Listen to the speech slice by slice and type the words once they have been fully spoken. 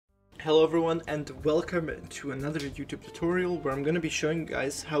Hello everyone and welcome to another YouTube tutorial where I'm going to be showing you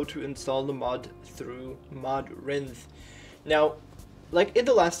guys how to install the mod through Modrinth. Now, like in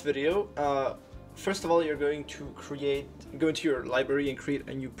the last video, first of all you're going to go into your library and create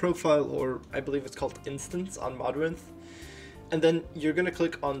a new profile, or I believe it's called instance on Modrinth. And then you're going to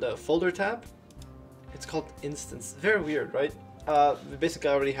click on the folder tab. It's called instance. Very weird, right?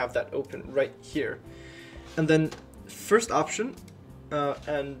 Basically I already have that open right here. And then first option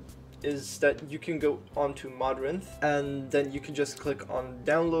is that you can go onto Modrinth and then you can just click on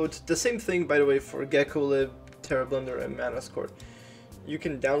download. The same thing, by the way, for GeckoLib, TerraBlender, and Manascore. You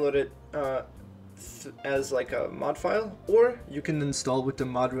can download it as like a mod file, or you can install with the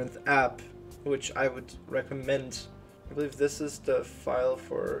Modrinth app, which I would recommend. I believe this is the file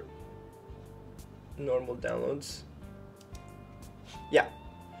for normal downloads. Yeah,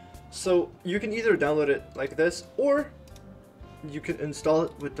 so you can either download it like this, or you can install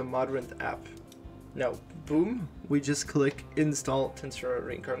it with the Modrinth app. Now, boom, we just click install Tensura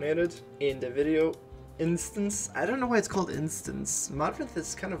Reincarnated in the video instance. I don't know why it's called instance. Modrinth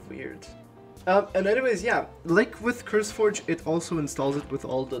is kind of weird. And anyways, yeah, like with CurseForge, it also installs it with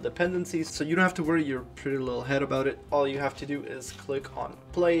all the dependencies, so you don't have to worry your pretty little head about it. All you have to do is click on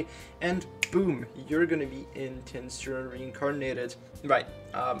play, and boom, you're gonna be in Tensura Reincarnated. Right,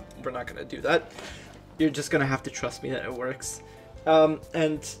 we're not gonna do that. You're just gonna have to trust me that it works.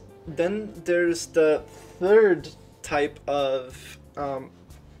 And then there's the third type of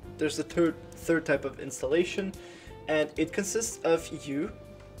third type of installation, and it consists of you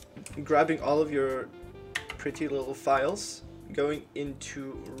grabbing all of your pretty little files, going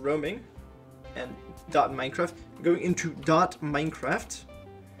into roaming and .minecraft, going into .minecraft.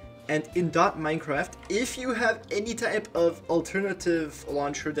 And in .minecraft, if you have any type of alternative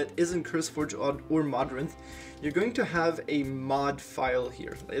launcher that isn't CurseForge or Modrinth, you're going to have a mod file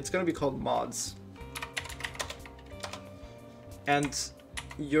here. It's going to be called mods. And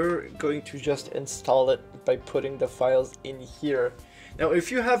you're going to just install it by putting the files in here. Now, if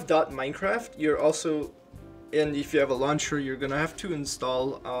you have .minecraft, you're also, and if you have a launcher, you're going to have to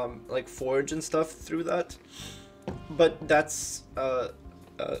install like Forge and stuff through that. But that's a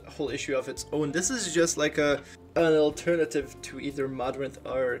whole issue of its own. This is just like an alternative to either Modrinth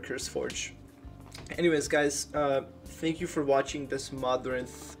or CurseForge. Anyways, guys, thank you for watching this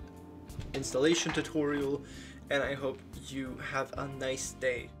Modrinth installation tutorial, and I hope you have a nice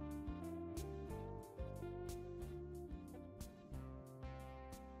day.